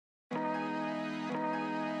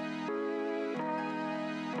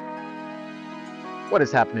What is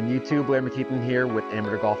happening, YouTube? Blaire McKeithen here with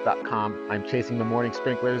AmateurGolf.com. I'm chasing the morning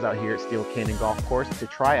sprinklers out here at Steel Canyon Golf Course to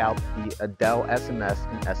try out the Edel SMS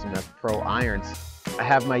and SMS Pro irons. I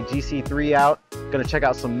have my GC3 out, gonna check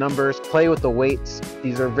out some numbers, play with the weights.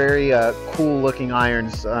 These are very cool looking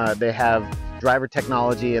irons. They have driver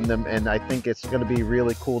technology in them, and I think it's gonna be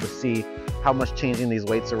really cool to see how much changing these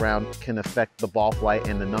weights around can affect the ball flight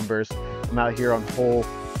and the numbers. I'm out here on hole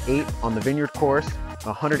 8 on the Vineyard course.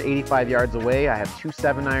 185 yards away. I have 2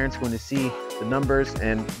 7-irons, going to see the numbers,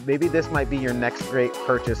 and maybe this might be your next great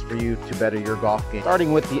purchase for you to better your golf game.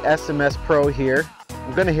 Starting with the SMS Pro here,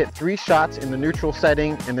 I'm going to hit 3 shots in the neutral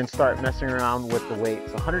setting and then start messing around with the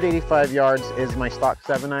weights. 185 yards is my stock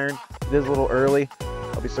 7-iron. It is a little early.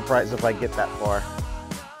 I'll be surprised if I get that far.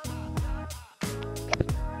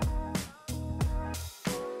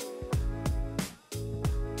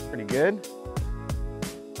 Pretty good.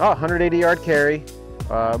 Oh, 180 yard carry.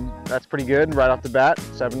 That's pretty good right off the bat,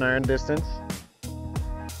 7-iron distance.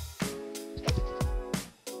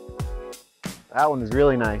 That one is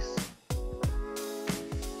really nice.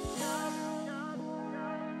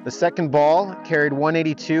 The second ball carried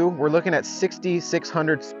 182. We're looking at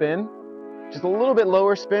 6,600 spin. Just a little bit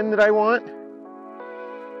lower spin that I want.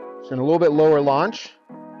 And a little bit lower launch.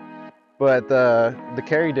 But the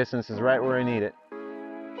carry distance is right where I need it.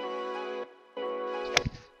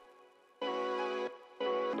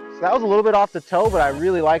 That was a little bit off the toe, but I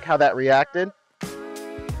really like how that reacted.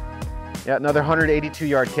 Yeah, another 182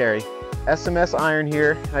 yard carry. SMS iron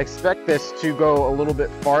here. I expect this to go a little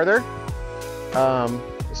bit farther.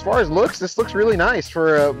 As far as looks, this looks really nice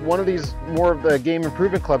for one of these more of the game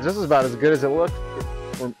improvement clubs. This is about as good as it looks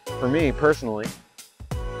for me personally.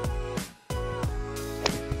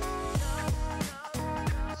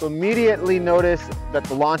 So immediately notice that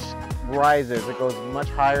the launch rises. It goes much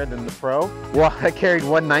higher than the Pro. Well, I carried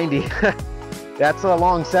 190. That's a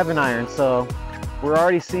long 7-iron, so we're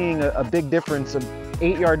already seeing a big difference, an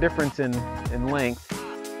 8-yard difference in length.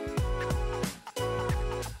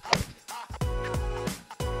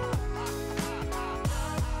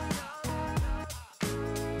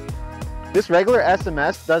 This regular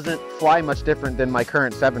SMS doesn't fly much different than my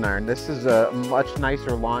current 7-iron. This is a much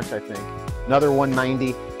nicer launch, I think. Another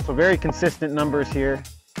 190, so very consistent numbers here.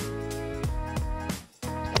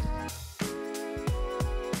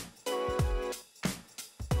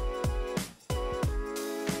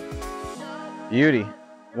 Beauty.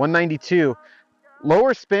 192.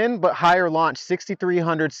 Lower spin, but higher launch.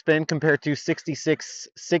 6,300 spin compared to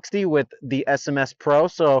 6,660 with the SMS Pro.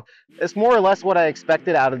 So it's more or less what I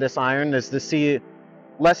expected out of this iron, is to see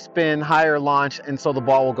less spin, higher launch, and so the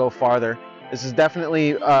ball will go farther. This is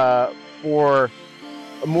definitely for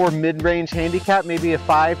a more mid-range handicap, maybe a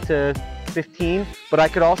 5 to 15. But I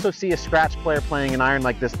could also see a scratch player playing an iron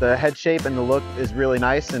like this. The head shape and the look is really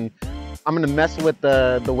nice, and I'm going to mess with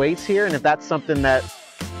the weights here, and if that's something that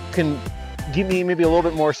can give me maybe a little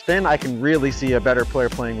bit more spin, I can really see a better player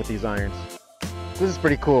playing with these irons. This is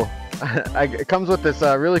pretty cool. It comes with this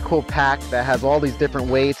really cool pack that has all these different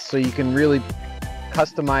weights, so you can really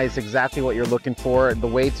customize exactly what you're looking for. The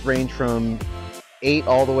weights range from 8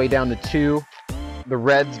 all the way down to 2. The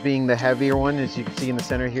reds being the heavier one, as you can see in the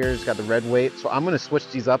center here, it's got the red weight. So I'm going to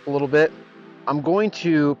switch these up a little bit. I'm going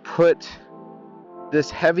to put this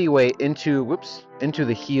heavyweight into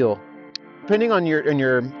the heel. Depending on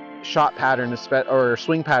your shot pattern or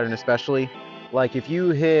swing pattern, especially, like if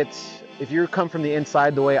you come from the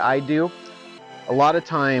inside the way I do, a lot of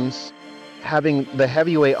times having the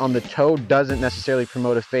heavyweight on the toe doesn't necessarily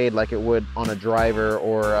promote a fade like it would on a driver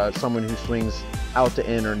or someone who swings out to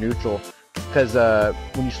in or neutral, because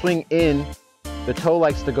when you swing in, the toe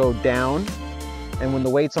likes to go down, and when the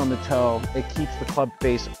weight's on the toe, it keeps the club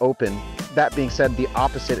face open. That being said, the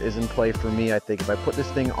opposite is in play for me, I think. If I put this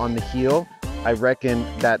thing on the heel, I reckon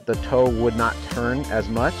that the toe would not turn as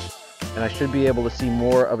much, and I should be able to see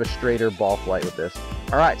more of a straighter ball flight with this.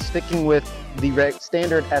 All right, sticking with the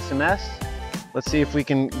standard SMS, let's see if we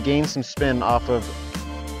can gain some spin off of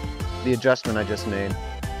the adjustment I just made.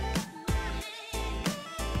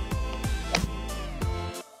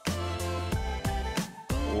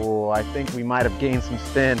 Oh, I think we might have gained some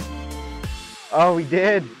spin. Oh, we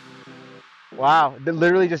did. Wow, it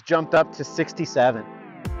literally just jumped up to 67.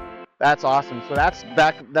 That's awesome. So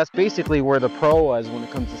that's basically where the Pro was when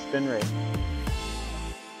it comes to spin rate.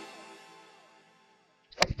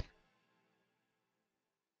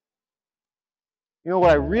 You know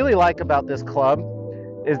what I really like about this club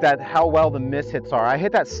is that how well the miss hits are. I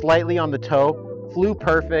hit that slightly on the toe, flew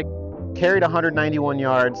perfect, carried 191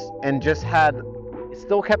 yards, and just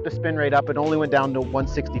still kept the spin rate up. It only went down to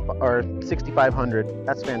 160 or 6,500.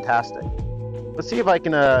 That's fantastic. Let's see if I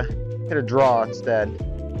can hit a draw instead.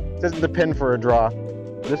 This isn't the pin for a draw.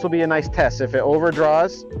 But this will be a nice test. If it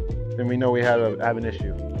overdraws, then we know we have an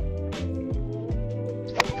issue.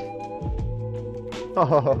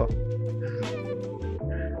 Oh.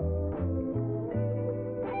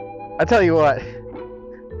 I tell you what,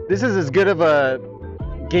 this is as good of a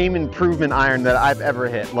game improvement iron that I've ever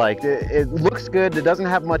hit. Like, it looks good, it doesn't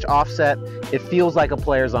have much offset, it feels like a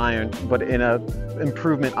player's iron, but in a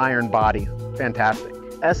improvement iron body. Fantastic.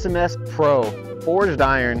 SMS Pro forged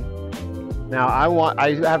iron. Now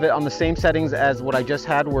I have it on the same settings as what I just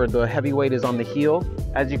had, where the heavyweight is on the heel.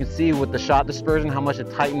 As you can see with the shot dispersion, how much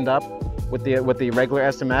it tightened up with the regular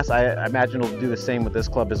SMS. I imagine it'll do the same with this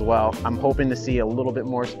club as well. I'm hoping to see a little bit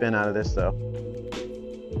more spin out of this though.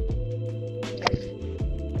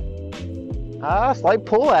 Slight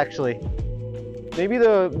pull actually. Maybe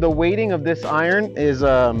the weighting of this iron is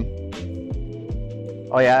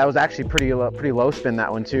oh yeah, that was actually pretty low spin,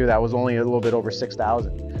 that one too. That was only a little bit over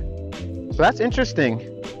 6,000. So that's interesting.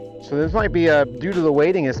 So this might be due to the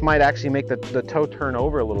weighting, this might actually make the toe turn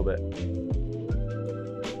over a little bit.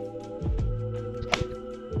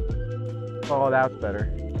 Oh, that's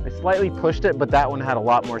better. I slightly pushed it, but that one had a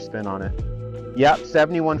lot more spin on it. Yep,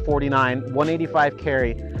 71.49, 185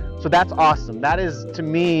 carry. So that's awesome. That is, to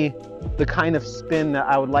me, the kind of spin that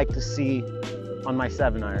I would like to see on my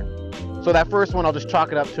 7-iron. So that first one, I'll just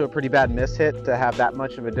chalk it up to a pretty bad miss hit to have that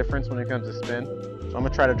much of a difference when it comes to spin. So I'm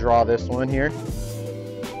gonna try to draw this one here.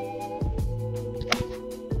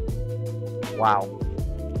 Wow.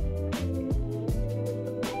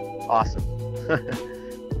 Awesome.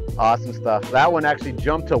 Awesome stuff. That one actually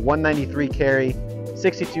jumped to 193 carry,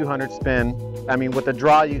 6,200 spin. I mean, with the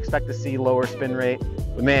draw, you expect to see lower spin rate.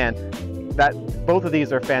 But man, both of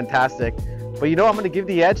these are fantastic. But you know, I'm going to give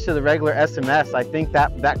the edge to the regular SMS. I think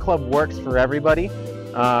that club works for everybody,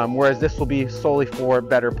 whereas this will be solely for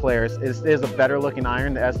better players. It is a better looking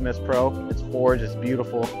iron, the SMS Pro. It's forged, it's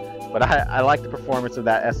beautiful. But I like the performance of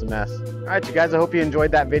that SMS. All right, you guys, I hope you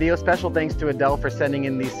enjoyed that video. Special thanks to Edel for sending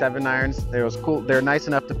in these 7-irons. It was cool. They're nice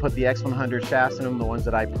enough to put the X100 shafts in them, the ones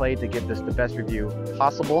that I played, to give this the best review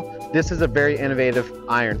possible. This is a very innovative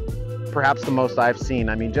iron, perhaps the most I've seen.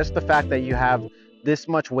 I mean, just the fact that you have this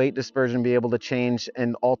much weight dispersion, be able to change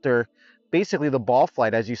and alter basically the ball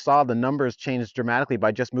flight. As you saw, the numbers changed dramatically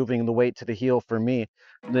by just moving the weight to the heel for me.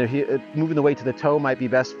 Moving the weight to the toe might be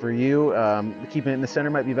best for you. Keeping it in the center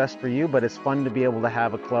might be best for you, but it's fun to be able to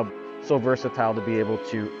have a club so versatile to be able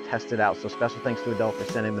to test it out. So special thanks to Edel for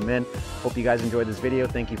sending them in. Hope you guys enjoyed this video.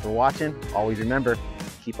 Thank you for watching. Always remember,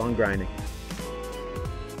 keep on grinding.